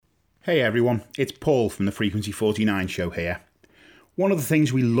Hey everyone, it's Paul from the Frequency 49 show here. One of the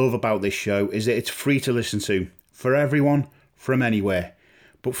things we love about this show is that it's free to listen to, for everyone, from anywhere.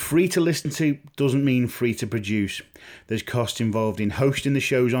 But free to listen to doesn't mean free to produce. There's costs involved in hosting the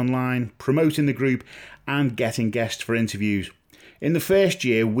shows online, promoting the group, and getting guests for interviews. In the first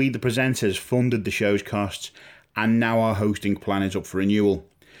year, we the presenters funded the show's costs, and now our hosting plan is up for renewal.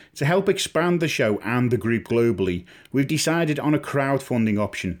 To help expand the show and the group globally, we've decided on a crowdfunding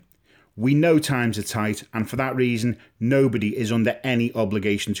option. We know times are tight, and for that reason, nobody is under any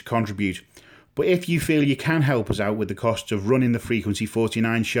obligation to contribute. But if you feel you can help us out with the costs of running the Frequency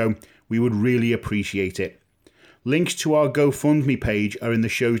 49 show, we would really appreciate it. Links to our GoFundMe page are in the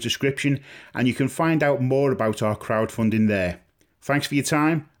show's description, and you can find out more about our crowdfunding there. Thanks for your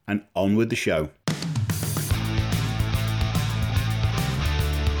time, and on with the show.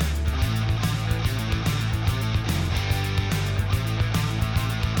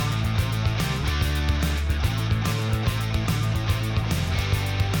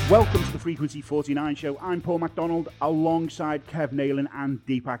 Welcome to the Frequency 49 show. I'm Paul MacDonald, alongside Kev Nayland and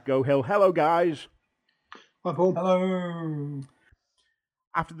Deepak Gohill. Hello, guys. Hi, Paul. Hello.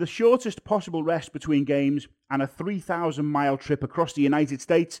 After the shortest possible rest between games and a 3,000-mile trip across the United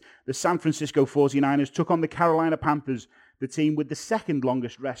States, the San Francisco 49ers took on the Carolina Panthers, the team with the second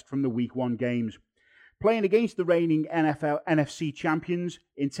longest rest from the Week 1 games. Playing against the reigning NFC champions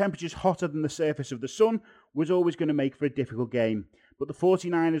in temperatures hotter than the surface of the sun was always going to make for a difficult game. But the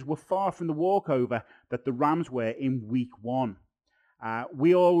 49ers were far from the walkover that the Rams were in Week 1.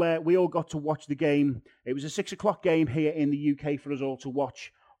 We all got to watch the game. It was a 6 o'clock game here in the UK for us all to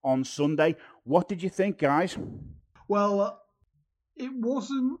watch on Sunday. What did you think, guys? Well, it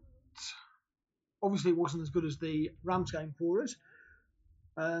wasn't as good as the Rams game for us.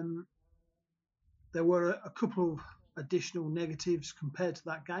 There were a couple of additional negatives compared to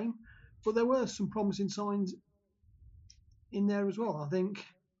that game, but there were some promising signs in there as well. I think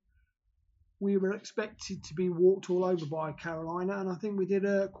we were expected to be walked all over by Carolina, and I think we did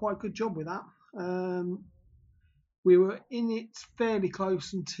a quite good job with that. We were in it fairly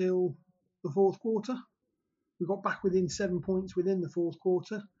close until the fourth quarter. We got back within 7 points within the fourth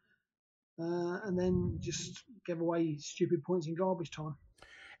quarter, and then just gave away stupid points in garbage time.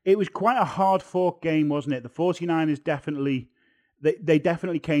 It was quite a hard-fought game, wasn't it? The 49ers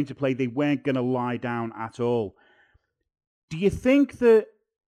definitely came to play. They weren't going to lie down at all. Do you think that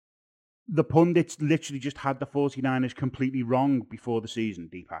the pundits literally just had the 49ers completely wrong before the season,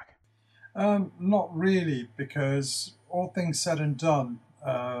 Deepak? Not really, because all things said and done,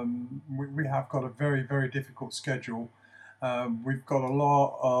 we have got a very, very difficult schedule. We've got a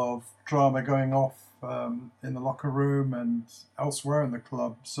lot of drama going off in the locker room and elsewhere in the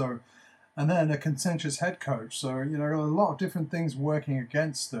club. So, and then a contentious head coach. So, a lot of different things working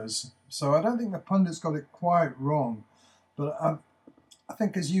against us. So I don't think the pundits got it quite wrong. But I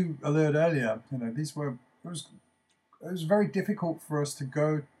think, as you alluded earlier, it was very difficult for us to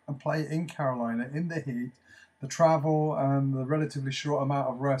go and play in Carolina in the heat, the travel, and the relatively short amount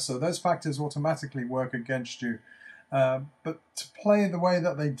of rest. So those factors automatically work against you. But to play the way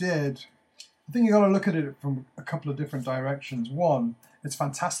that they did, I think you got to look at it from a couple of different directions. One, it's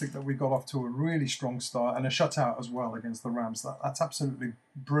fantastic that we got off to a really strong start and a shutout as well against the Rams. That's absolutely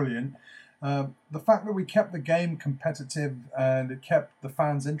brilliant. The fact that we kept the game competitive and it kept the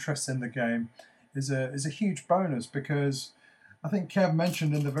fans' interest in the game is a huge bonus, because I think Kev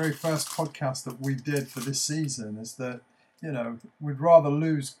mentioned in the very first podcast that we did for this season is that, we'd rather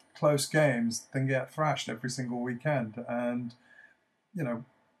lose close games than get thrashed every single weekend. And,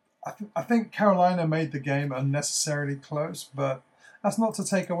 I think Carolina made the game unnecessarily close, but that's not to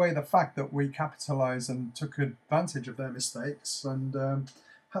take away the fact that we capitalized and took advantage of their mistakes. And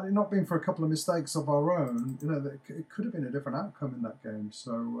had it not been for a couple of mistakes of our own, it could have been a different outcome in that game.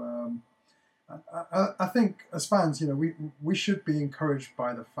 So I think as fans, we should be encouraged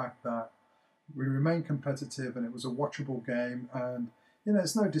by the fact that we remain competitive and it was a watchable game. And,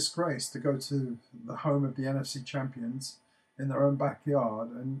 it's no disgrace to go to the home of the NFC champions in their own backyard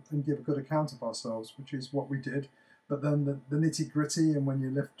and give a good account of ourselves, which is what we did. But then the nitty gritty, and when you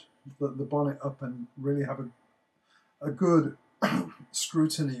lift the bonnet up and really have a good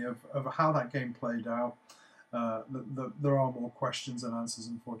scrutiny of how that game played out, there are more questions than answers,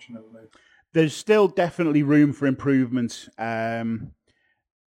 unfortunately. There's still definitely room for improvement.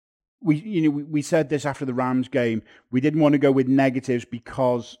 We said this after the Rams game. We didn't want to go with negatives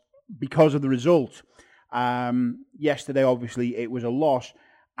because of the result. Yesterday, obviously, it was a loss.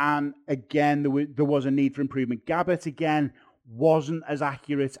 And again, there was a need for improvement. Gabbert, again, wasn't as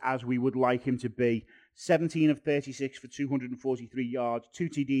accurate as we would like him to be. 17 of 36 for 243 yards, 2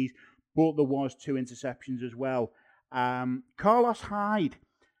 TDs, but there was 2 interceptions as well. Carlos Hyde,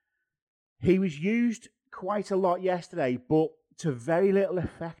 he was used quite a lot yesterday, but to very little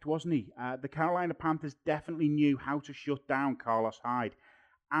effect, wasn't he? The Carolina Panthers definitely knew how to shut down Carlos Hyde.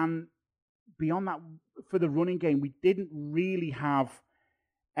 And beyond that, for the running game, we didn't really have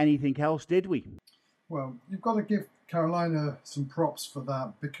anything else, did we? Well, you've got to give Carolina some props for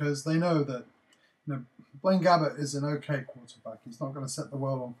that, because they know that Blaine Gabbert is an okay quarterback. He's not going to set the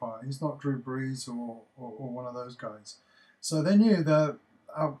world on fire. He's not Drew Brees or one of those guys. So they knew that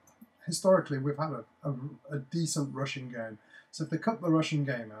historically we've had a decent rushing game. So if they cut the rushing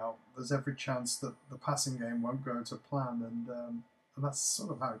game out, there's every chance that the passing game won't go to plan, and that's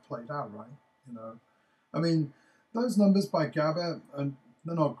sort of how it played out, right? I mean, those numbers by Gabbert, and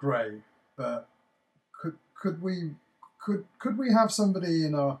they're not great, but could we have somebody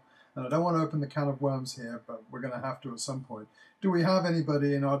in our, and I don't want to open the can of worms here, but we're going to have to at some point. Do we have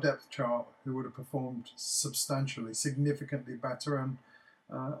anybody in our depth chart who would have performed substantially, significantly better? And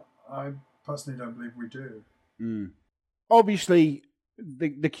I personally don't believe we do. Obviously, the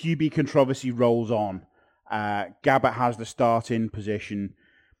QB controversy rolls on. Gabbert has the starting position.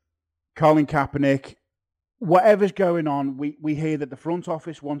 Colin Kaepernick, whatever's going on, we hear that the front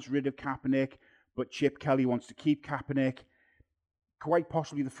office wants rid of Kaepernick, but Chip Kelly wants to keep Kaepernick. Quite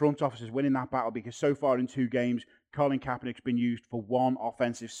possibly the front office is winning that battle, because so far in 2 games, Colin Kaepernick's been used for 1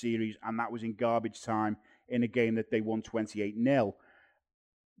 offensive series, and that was in garbage time in a game that they won 28-0.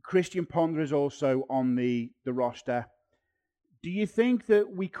 Christian Ponder is also on the roster. Do you think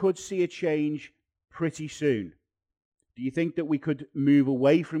that we could see a change pretty soon? Do you think that we could move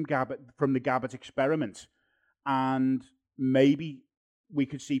away from the Gabbert experiment, and maybe we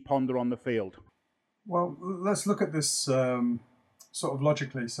could see Ponder on the field? Well, let's look at this sort of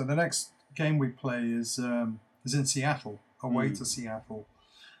logically. So the next game we play is in Seattle, away to Seattle.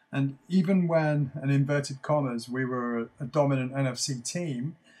 And even when, in inverted commas, we were a dominant NFC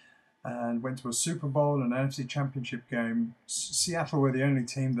team and went to a Super Bowl and an NFC Championship game, Seattle were the only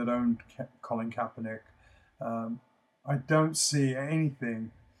team that owned Colin Kaepernick. I don't see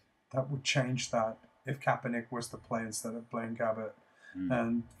anything that would change that if Kaepernick was to play instead of Blaine Gabbert.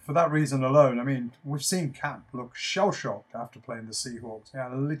 And for that reason alone, I mean, we've seen Cap look shell-shocked after playing the Seahawks,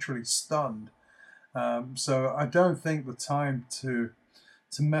 literally stunned. So I don't think the time to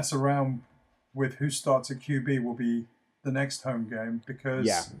mess around with who starts at QB will be the next home game,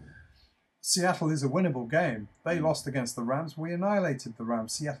 because Seattle is a winnable game. They lost against the Rams. We annihilated the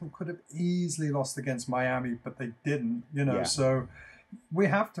Rams. Seattle could have easily lost against Miami, but they didn't, So we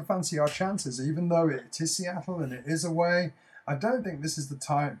have to fancy our chances, even though it is Seattle and it is away. I don't think this is the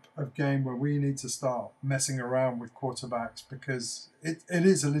type of game where we need to start messing around with quarterbacks, because it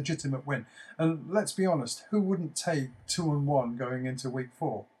is a legitimate win. And let's be honest, who wouldn't take 2-1 going into week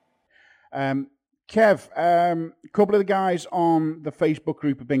 4? Kev, a couple of the guys on the Facebook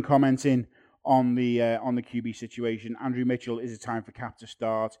group have been commenting on the QB situation. Andrew Mitchell, is it time for Cap to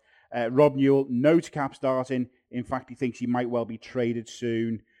start? Rob Newell, no to Cap starting. In fact, he thinks he might well be traded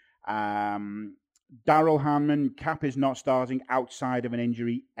soon. Daryl Hanman, Cap is not starting outside of an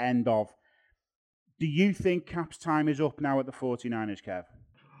injury, end of. Do you think Cap's time is up now at the 49ers, Kev?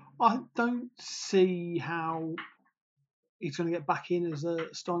 I don't see how he's going to get back in as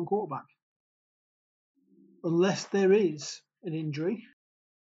a starting quarterback, unless there is an injury,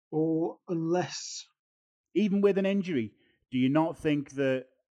 or unless... Even with an injury, do you not think that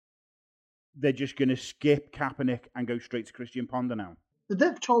they're just going to skip Kaepernick and go straight to Christian Ponder now? The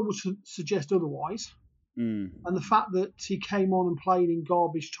depth chart would suggest otherwise. And the fact that he came on and played in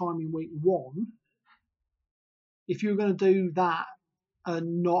garbage time in week 1, if you were going to do that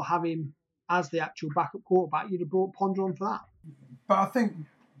and not have him as the actual backup quarterback, you'd have brought Ponder on for that. But I think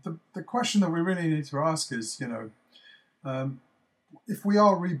the question that we really need to ask is, if we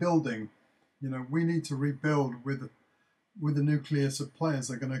are rebuilding, we need to rebuild with a nucleus of players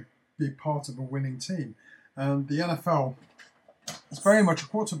that are going to be part of a winning team. And the NFL... it's very much a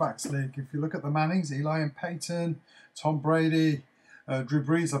quarterback's league. If you look at the Mannings, Eli and Peyton, Tom Brady, Drew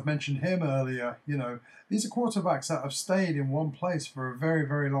Brees, I've mentioned him earlier. These are quarterbacks that have stayed in one place for a very,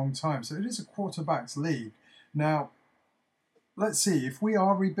 very long time. So it is a quarterback's league. Now, let's see. If we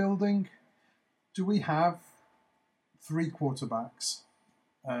are rebuilding, do we have 3 quarterbacks?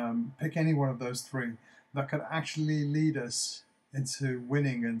 Pick any one of those 3 that could actually lead us into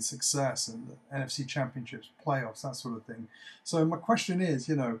winning and success and the NFC Championships, playoffs, that sort of thing. So my question is,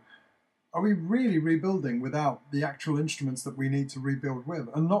 are we really rebuilding without the actual instruments that we need to rebuild with?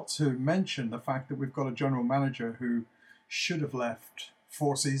 And not to mention the fact that we've got a general manager who should have left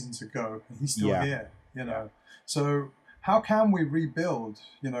 4 seasons ago, and he's still here. you know. So how can we rebuild?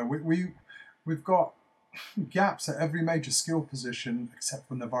 You know, we've got gaps at every major skill position except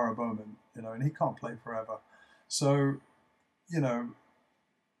for Navarro Bowman, you know, and he can't play forever. So, you know,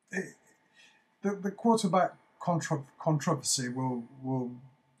 the quarterback controversy will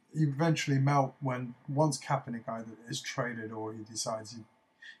eventually melt when once Kaepernick either is traded or he decides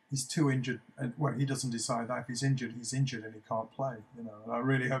he's too injured. And well, he doesn't decide that. If he's injured and he can't play. You know, and I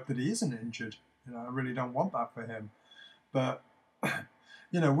really hope that he isn't injured. You know, I really don't want that for him. But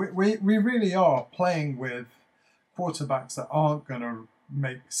you know, we really are playing with quarterbacks that aren't going to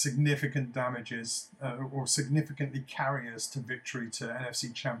make significant damages or significantly carry us to victory, to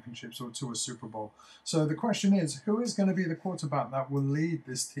NFC championships or to a Super Bowl. So the question is, who is going to be the quarterback that will lead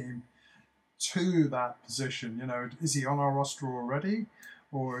this team to that position? You know, is he on our roster already,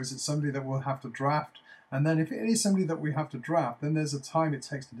 or is it somebody that we'll have to draft? And then if it is somebody that we have to draft, then there's a time it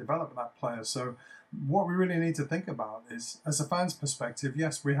takes to develop that player. So what we really need to think about is, as a fan's perspective,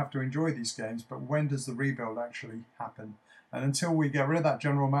 yes, we have to enjoy these games, but when does the rebuild actually happen? And until we get rid of that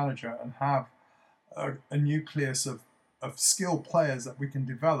general manager and have a nucleus of skilled players that we can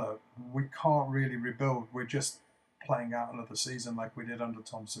develop, we can't really rebuild. We're just playing out another season like we did under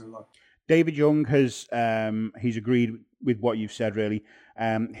Tom Sula. David Young has he's agreed with what you've said, really.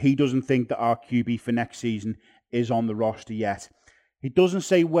 He doesn't think that our QB for next season is on the roster yet. He doesn't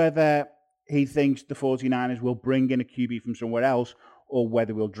say whether he thinks the 49ers will bring in a QB from somewhere else or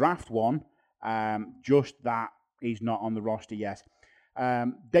whether we'll draft one. Just that he's not on the roster yet.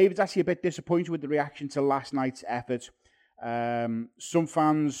 David's actually a bit disappointed with the reaction to last night's effort. Some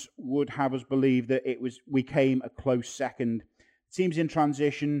fans would have us believe that we came a close second. Team's in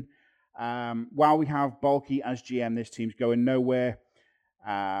transition. While we have Balky as GM, this team's going nowhere.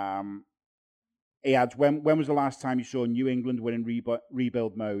 He adds, when was the last time you saw New England win in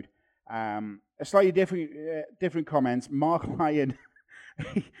rebuild mode? A slightly different comments. Mark Lyon,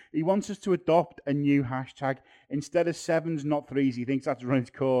 he wants us to adopt a new hashtag. Instead of 7s, not 3s, he thinks that's run its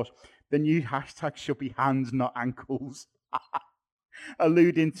course. The new hashtag should be hands, not ankles.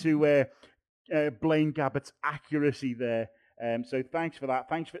 Alluding to Blaine Gabbert's accuracy there. So thanks for that.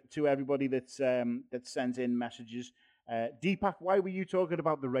 Thanks to everybody that sent in messages. Deepak, why were you talking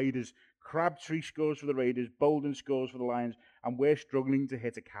about the Raiders? Crabtree scores for the Raiders, Bolden scores for the Lions, and we're struggling to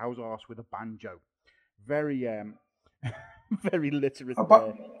hit a cow's arse with a banjo. Very, very literate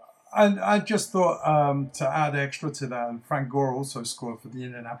there. And I just thought to add extra to that, and Frank Gore also scored for the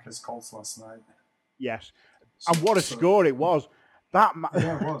Indianapolis Colts last night. Yes, and what a score it was! That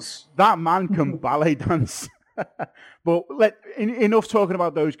man can ballet dance. But enough talking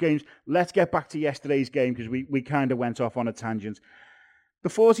about those games. Let's get back to yesterday's game because we kind of went off on a tangent. The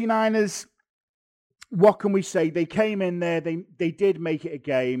 49ers, what can we say? They came in there. They did make it a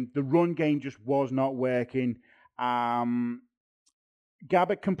game. The run game just was not working. Gabbert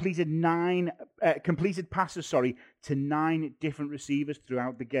completed passes, to 9 different receivers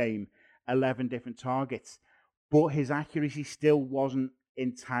throughout the game, 11 different targets. But his accuracy still wasn't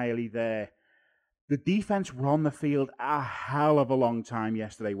entirely there. The defense were on the field a hell of a long time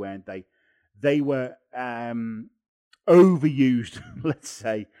yesterday, weren't they? They were overused, let's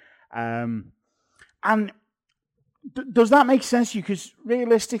say. And does that make sense to you? Because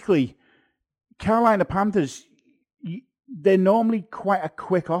realistically, Carolina Panthers, they're normally quite a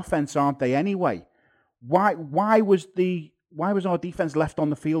quick offense, aren't they? Anyway, why was our defense left on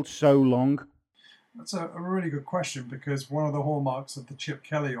the field so long? That's a really good question, because one of the hallmarks of the Chip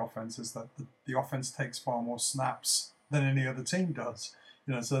Kelly offense is that the offense takes far more snaps than any other team does.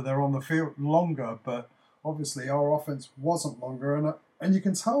 You know, so they're on the field longer, but obviously our offense wasn't longer, and you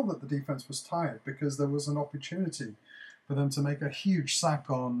can tell that the defense was tired because there was an opportunity for them to make a huge sack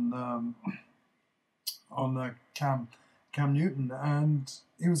on Cam Newton, and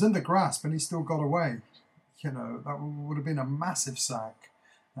he was in the grasp and he still got away. You know, that would have been a massive sack.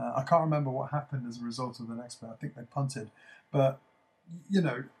 I can't remember what happened as a result of the next play. I think they punted. But, you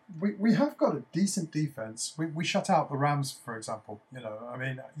know, we have got a decent defense. We shut out the Rams, for example. You know, I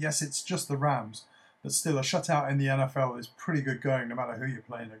mean, yes, it's just the Rams, but still a shutout in the NFL is pretty good going no matter who you're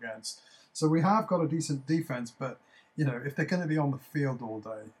playing against. So we have got a decent defense, but, you know, if they're going to be on the field all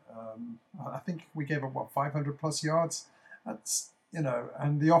day, I think we gave up, 500 plus yards? That's, you know,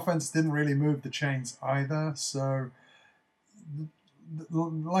 and the offense didn't really move the chains either. So,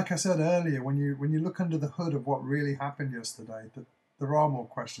 like I said earlier, when you look under the hood of what really happened yesterday, that there are more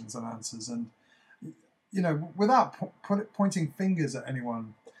questions than answers. And, you know, without pointing fingers at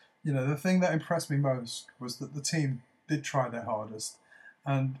anyone, you know, the thing that impressed me most was that the team did try their hardest.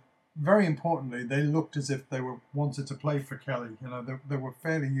 And very importantly, they looked as if they wanted to play for Kelly. You know, they were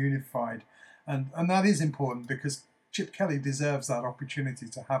fairly unified. And that is important because Chip Kelly deserves that opportunity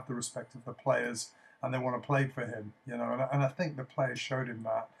to have the respect of the players, and they want to play for him, and I think the players showed him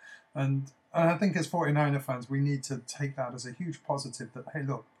that. And I think as 49er fans, we need to take that as a huge positive that, hey,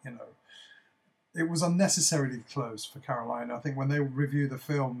 look, it was unnecessarily close for Carolina. I think when they review the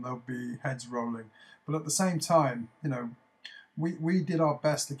film, there'll be heads rolling. But at the same time, we did our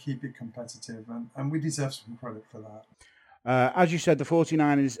best to keep it competitive, and we deserve some credit for that. As you said, the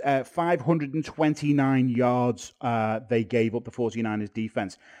 49ers, 529 yards they gave up, the 49ers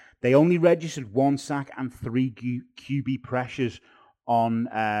defense. They only registered 1 sack and 3 QB pressures on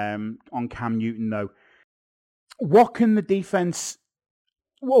Cam Newton, though. What can the defense,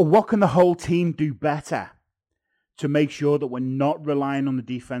 what can the whole team do better to make sure that we're not relying on the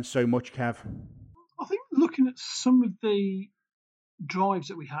defense so much, Kev? I think looking at some of the drives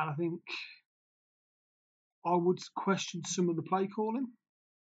that we had, I think I would question some of the play calling,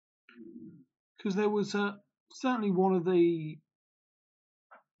 because there was certainly one of the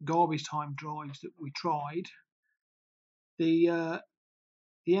garbage time drives that we tried. The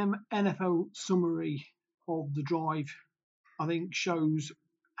NFL summary of the drive, I think, shows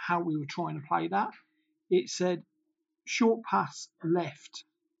how we were trying to play that. It said short pass left,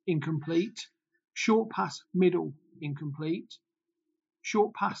 incomplete, short pass middle, incomplete,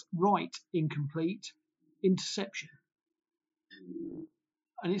 short pass right, incomplete, interception.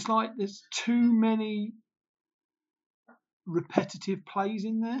 And it's like there's too many repetitive plays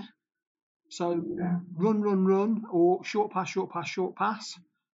in there. So run, or short pass, short pass, short pass.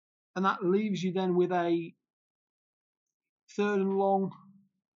 And that leaves you then with a 3rd and long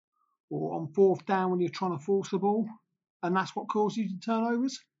or on 4th down when you're trying to force the ball. And that's what causes you the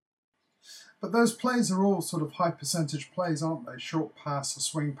turnovers. But those plays are all sort of high percentage plays, aren't they? Short pass, a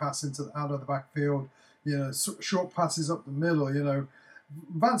swing pass out of the backfield, short passes up the middle,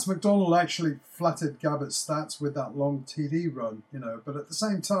 Vance McDonald actually flattered Gabbett's stats with that long TD run, but at the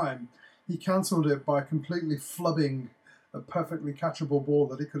same time, he cancelled it by completely flubbing a perfectly catchable ball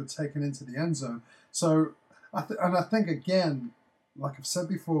that he could have taken into the end zone. So, I think, again, like I've said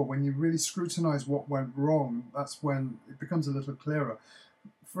before, when you really scrutinise what went wrong, that's when it becomes a little clearer.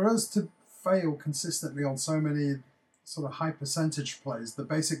 For us to fail consistently on so many sort of high percentage plays, the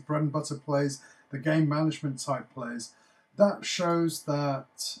basic bread and butter plays, the game management type plays, that shows that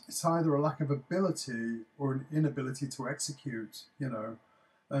it's either a lack of ability or an inability to execute,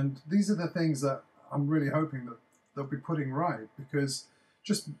 And these are the things that I'm really hoping that they'll be putting right, because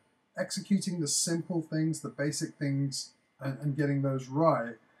just executing the simple things, the basic things, and getting those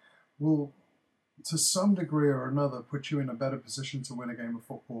right will, to some degree or another, put you in a better position to win a game of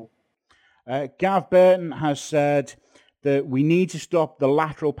football. Gav Burton has said that we need to stop the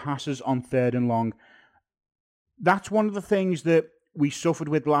lateral passes on 3rd and long. That's one of the things that we suffered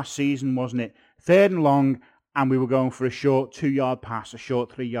with last season, wasn't it? 3rd and long, and we were going for a short 2-yard pass, a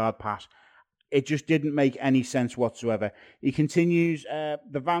short 3-yard pass. It just didn't make any sense whatsoever. He continues,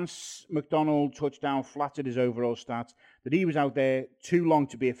 the Vance McDonald touchdown flattered his overall stats, that he was out there too long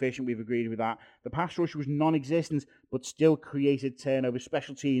to be efficient. We've agreed with that. The pass rush was non-existent, but still created turnovers.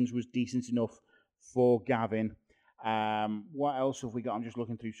 Special teams was decent enough for Gavin. What else have we got? I'm just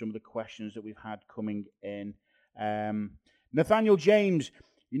looking through some of the questions that we've had coming in. Nathaniel James,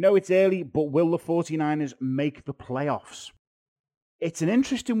 it's early, but will the 49ers make the playoffs? It's an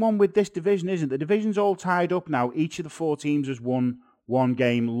interesting one with this division, isn't it? The division's all tied up now. Each of the 4 teams has won 1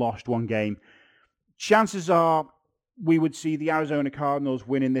 game, lost 1 game. Chances are we would see the Arizona Cardinals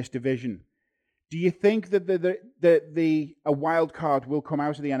winning this division. Do you think that a wild card will come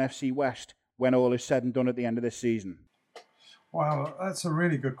out of the NFC West when all is said and done at the end of this season? Wow, that's a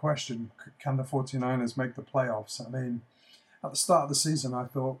really good question. Can the 49ers make the playoffs? I mean, at the start of the season, I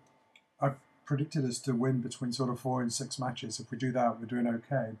predicted us to win between sort of 4 and 6 matches. If we do that, we're doing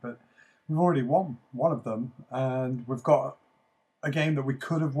okay. But we've already won one of them, and we've got a game that we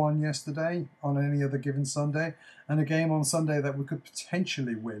could have won yesterday on any other given Sunday, and a game on Sunday that we could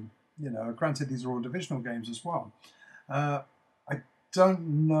potentially win. Granted, these are all divisional games as well. I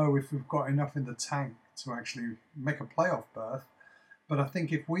don't know if we've got enough in the tank to actually make a playoff berth, but I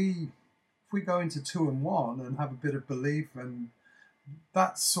think if we go into 2-1 and have a bit of belief and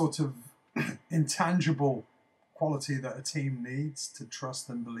that sort of intangible quality that a team needs to trust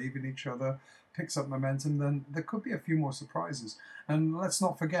and believe in each other picks up momentum, then there could be a few more surprises. And let's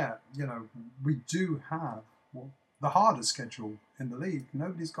not forget, we do have the hardest schedule in the league.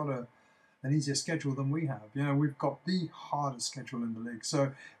 Nobody's got an easier schedule than we have. We've got the hardest schedule in the league.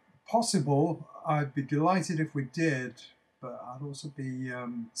 So possible, I'd be delighted if we did, but I'd also be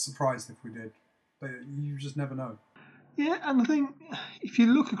surprised if we did. But you just never know. Yeah, and I think if you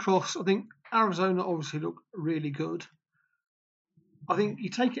look across, I think Arizona obviously look really good. I think you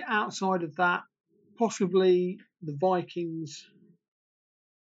take it outside of that, possibly the Vikings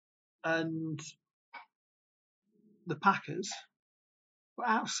and the Packers. But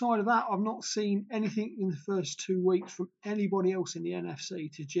outside of that, I've not seen anything in the first 2 weeks from anybody else in the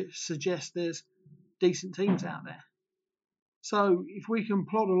NFC to suggest there's decent teams out there. So if we can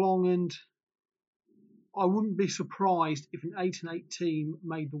plod along, and I wouldn't be surprised if an 8-8 team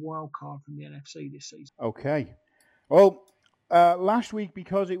made the wild card from the NFC this season. Okay. Well, last week,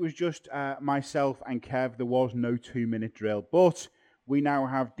 because it was just myself and Kev, there was no 2-minute drill. But we now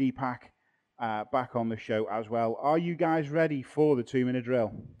have Deepak back on the show as well. Are you guys ready for the 2-minute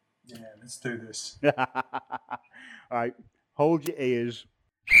drill? Yeah, let's do this. All right. Hold your ears.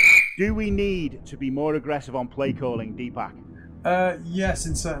 Do we need to be more aggressive on play calling, Deepak? Yes,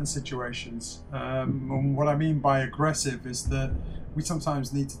 in certain situations. And what I mean by aggressive is that we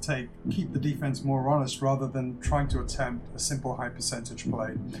sometimes need to keep the defense more honest rather than trying to attempt a simple high percentage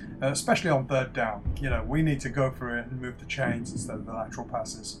play, especially on third down. We need to go for it and move the chains instead of the lateral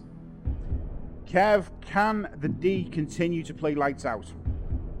passes. Kev, can the D continue to play lights out?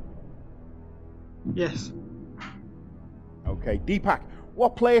 Yes. Okay, Deepak,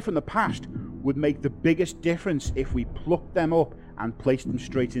 what player from the past would make the biggest difference if we plucked them up and placed them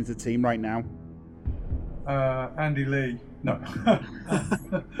straight into the team right now? Andy Lee. No.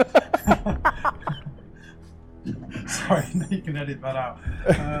 Sorry, you can edit that out.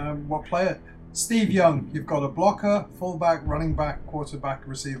 What player? Steve Young. You've got a blocker, fullback, running back, quarterback,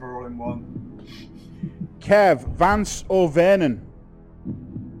 receiver all in one. Kev, Vance or Vernon?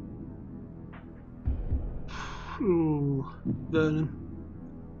 Ooh, Vernon.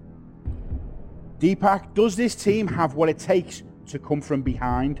 Deepak, does this team have what it takes to come from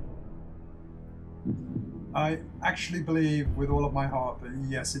behind? I actually believe with all of my heart that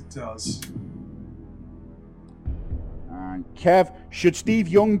yes, it does. And Kev, should Steve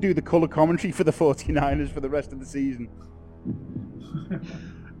Young do the colour commentary for the 49ers for the rest of the season?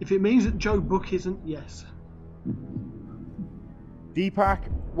 If it means that Joe Buck isn't, yes. Deepak,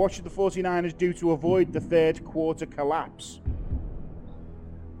 what should the 49ers do to avoid the third quarter collapse?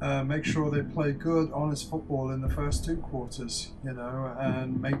 Make sure they play good, honest football in the first 2 quarters,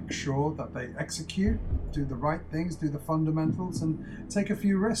 and make sure that they execute, do the right things, do the fundamentals, and take a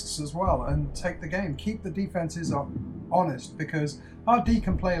few risks as well, and take the game. Keep the defenses honest, because our D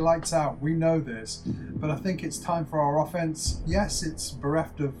can play lights out. We know this, but I think it's time for our offense. Yes, it's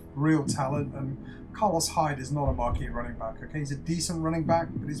bereft of real talent, and Carlos Hyde is not a marquee running back. Okay, he's a decent running back,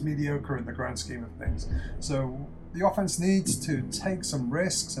 but he's mediocre in the grand scheme of things. So the offense needs to take some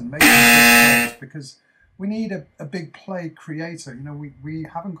risks and make some big plays, because we need a big play creator. We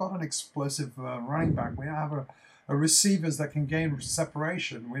haven't got an explosive running back. We have a receivers that can gain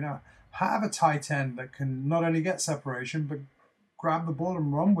separation. We now have a tight end that can not only get separation, but grab the ball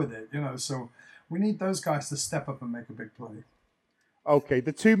and run with it. So we need those guys to step up and make a big play. Okay,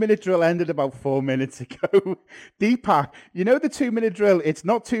 the 2-minute drill ended about 4 minutes ago. Deepak, the 2-minute drill, it's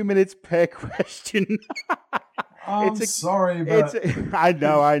not 2 minutes per question. I'm sorry, but... I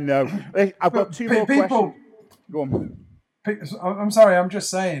know. I've got two more questions. Go on. I'm sorry, I'm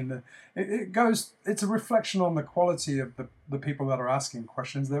just saying that it's a reflection on the quality of the people that are asking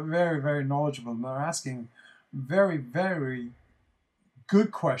questions. They're very, very knowledgeable, and they're asking very, very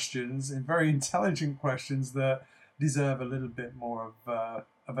good questions and very intelligent questions that deserve a little bit more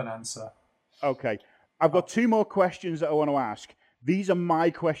of an answer. Okay. I've got 2 more questions that I want to ask. These are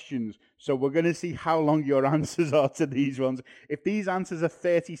my questions, so we're going to see how long your answers are to these ones. If these answers are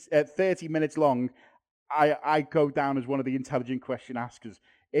 30 minutes long, I go down as one of the intelligent question askers.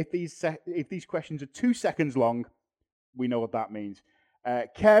 If these questions are 2 seconds long, we know what that means.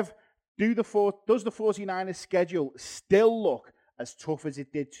 Kev, does the 49ers schedule still look as tough as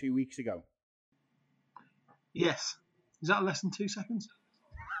it did 2 weeks ago? Yes. Is that less than 2 seconds?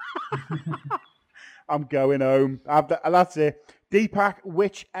 I'm going home. That's it. Deepak,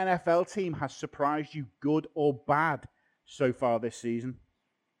 which NFL team has surprised you, good or bad, so far this season?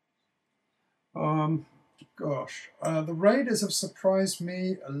 The Raiders have surprised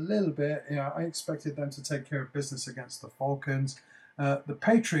me a little bit. I expected them to take care of business against the Falcons. The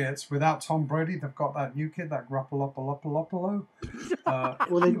Patriots, without Tom Brady, they've got that new kid, that Garoppolo.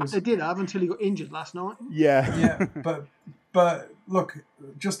 Well, they did have until he got injured last night. Yeah. But look,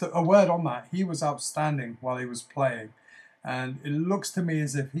 just a word on that. He was outstanding while he was playing. And it looks to me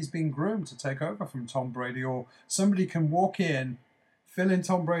as if he's been groomed to take over from Tom Brady, or somebody can walk in, fill in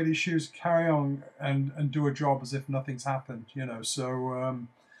Tom Brady's shoes, carry on, and do a job as if nothing's happened. So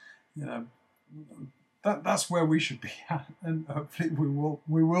that's where we should be at, and hopefully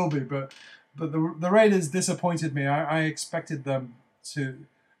we will be. But the Raiders disappointed me. I expected them to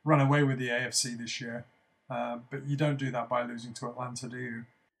run away with the AFC this year, but you don't do that by losing to Atlanta, do you?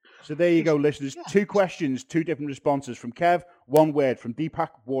 So there you go, listeners. 2 questions, 2 different responses from Kev. 1 word from Deepak: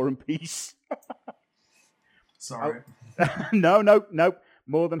 War and Peace. Sorry. No.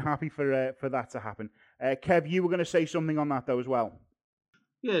 More than happy for that to happen. Kev, you were going to say something on that though as well.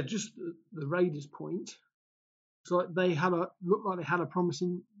 Yeah, just the Raiders' point. It's like they looked like they had a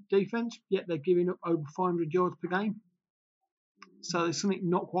promising defense, yet they're giving up over 500 yards per game. So there's something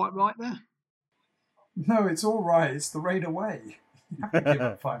not quite right there. No, it's all right. It's the Raider way. You have to give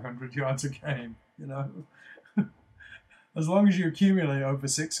up 500 yards a game, you know. As long as you accumulate over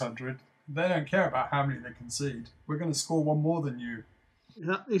 600, they don't care about how many they concede. We're going to score one more than you.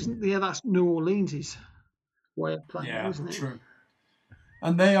 That's New Orleans' way of playing, isn't it? True.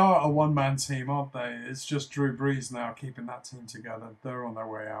 And they are a one-man team, aren't they? It's just Drew Brees now keeping that team together. They're on their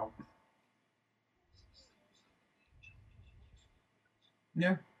way out.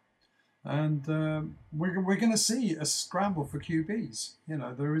 Yeah. And we're going to see a scramble for QBs. You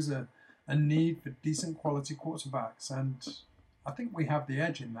know, there is a need for decent quality quarterbacks. And I think we have the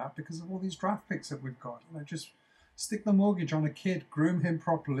edge in that because of all these draft picks that we've got. You know, just stick the mortgage on a kid, groom him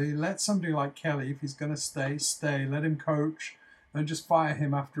properly, let somebody like Kelly, if he's going to stay, let him coach. Don't just fire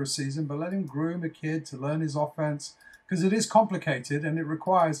him after a season, but let him groom a kid to learn his offense, because it is complicated and it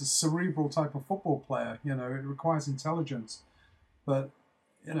requires a cerebral type of football player. You know, it requires intelligence. But,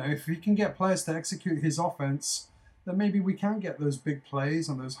 you know, if he can get players to execute his offense, then maybe we can get those big plays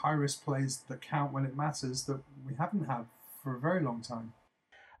and those high-risk plays that count when it matters that we haven't had for a very long time.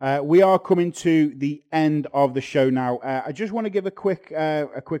 We are coming to the end of the show now. I just want to give a quick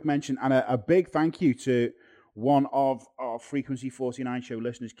mention and a big thank you to one of our Frequency 49 show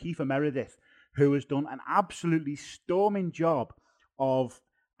listeners, Kiefer Meredith, who has done an absolutely storming job of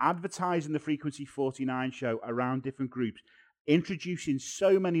advertising the Frequency 49 show around different groups, introducing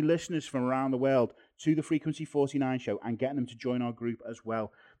so many listeners from around the world to the Frequency 49 show and getting them to join our group as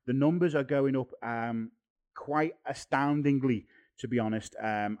well. The numbers are going up quite astoundingly, to be honest.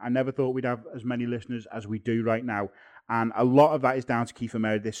 I never thought we'd have as many listeners as we do right now. And a lot of that is down to Kiefer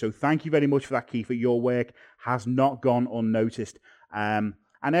Meredith. So thank you very much for that, Kiefer. Your work has not gone unnoticed. And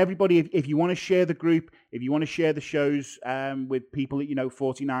everybody, if you want to share the group, if you want to share the shows with people that you know,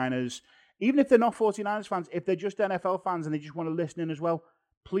 49ers, even if they're not 49ers fans, if they're just NFL fans and they just want to listen in as well,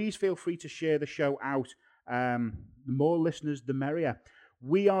 please feel free to share the show out. The more listeners, the merrier.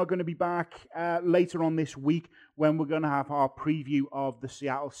 We are going to be back later on this week when we're going to have our preview of the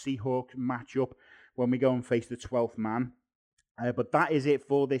Seattle Seahawks matchup when we go and face the 12th man. But that is it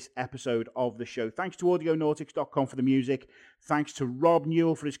for this episode of the show. Thanks to audionautics.com for the music. Thanks to Rob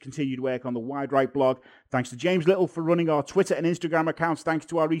Newell for his continued work on the Wide Right blog. Thanks to James Little for running our Twitter and Instagram accounts. Thanks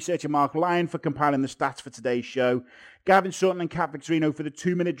to our researcher Mark Lyon for compiling the stats for today's show. Gavin Sutton and Kat Victorino for the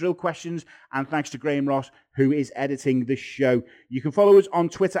 2-minute drill questions. And thanks to Graham Ross, who is editing the show. You can follow us on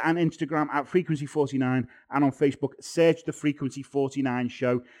Twitter and Instagram at Frequency49, and on Facebook, search the Frequency 49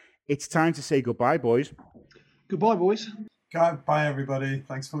 show. It's time to say goodbye, boys. Goodbye, boys. Bye, everybody.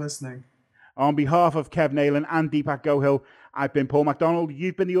 Thanks for listening. On behalf of Kev Nayland and Deepak Gohill, I've been Paul McDonald,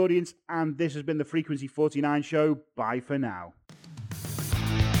 you've been the audience, and this has been the Frequency 49 show. Bye for now.